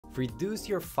Reduce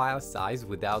your file size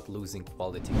without losing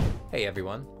quality. Hey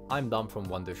everyone, I'm Dom from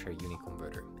Wondershare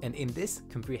UniConverter, and in this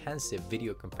comprehensive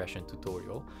video compression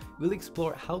tutorial, we'll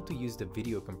explore how to use the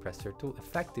video compressor tool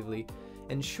effectively,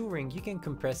 ensuring you can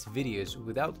compress videos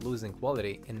without losing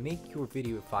quality and make your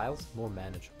video files more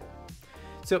manageable.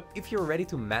 So if you're ready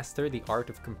to master the art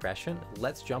of compression,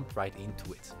 let's jump right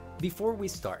into it. Before we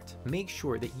start, make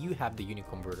sure that you have the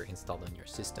UniConverter installed on your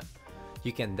system.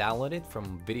 You can download it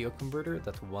from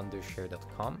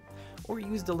videoconverter.wondershare.com or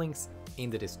use the links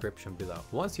in the description below.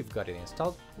 Once you've got it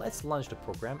installed, let's launch the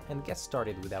program and get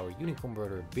started with our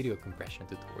UniConverter video compression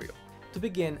tutorial. To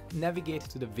begin, navigate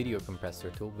to the video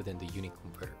compressor tool within the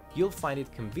UniConverter. You'll find it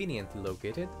conveniently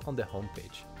located on the home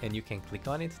page, and you can click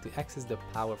on it to access the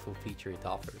powerful feature it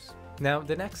offers. Now,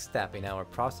 the next step in our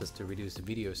process to reduce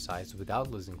video size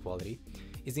without losing quality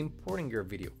is importing your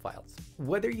video files.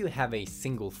 Whether you have a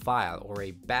single file or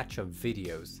a batch of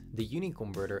videos, the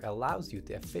UniConverter allows you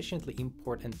to efficiently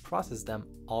import and process them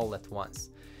all at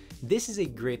once. This is a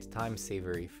great time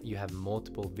saver if you have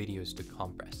multiple videos to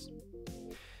compress.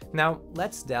 Now,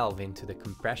 let's delve into the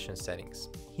compression settings.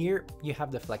 Here, you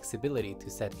have the flexibility to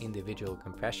set individual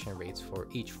compression rates for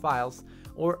each files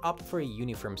or opt for a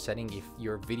uniform setting if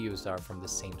your videos are from the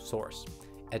same source.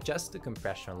 Adjust the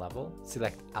compression level,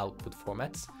 select output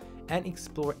formats, and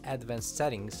explore advanced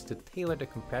settings to tailor the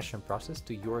compression process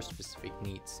to your specific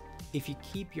needs. If you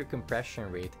keep your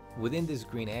compression rate within this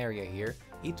green area here,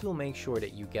 it will make sure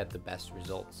that you get the best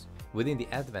results. Within the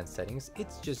advanced settings,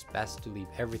 it's just best to leave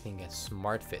everything as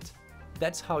Smart Fit.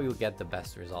 That's how you'll get the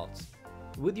best results.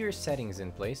 With your settings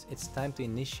in place, it's time to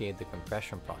initiate the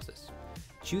compression process.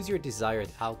 Choose your desired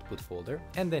output folder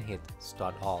and then hit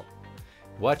Start All.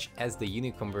 Watch as the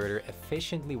UniConverter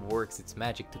efficiently works its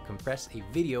magic to compress a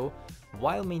video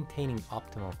while maintaining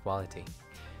optimal quality.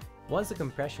 Once the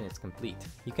compression is complete,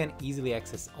 you can easily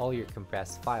access all your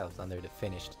compressed files under the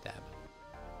Finished tab.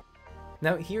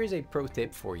 Now here is a pro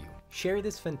tip for you. Share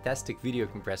this fantastic video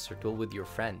compressor tool with your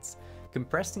friends.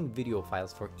 Compressing video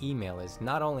files for email is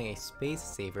not only a space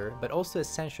saver, but also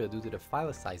essential due to the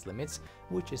file size limits,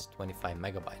 which is 25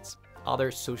 megabytes.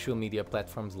 Other social media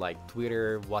platforms like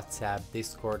Twitter, WhatsApp,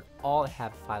 Discord all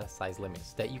have file size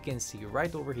limits that you can see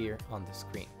right over here on the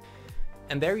screen.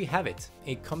 And there you have it,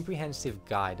 a comprehensive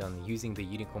guide on using the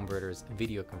UniConverter's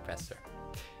video compressor.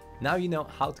 Now you know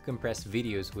how to compress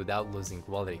videos without losing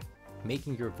quality,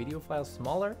 making your video files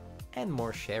smaller and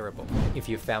more shareable. If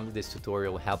you found this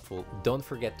tutorial helpful, don't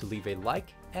forget to leave a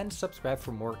like and subscribe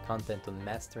for more content on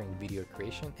mastering video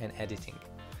creation and editing.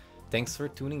 Thanks for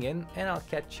tuning in, and I'll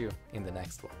catch you in the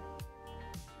next one.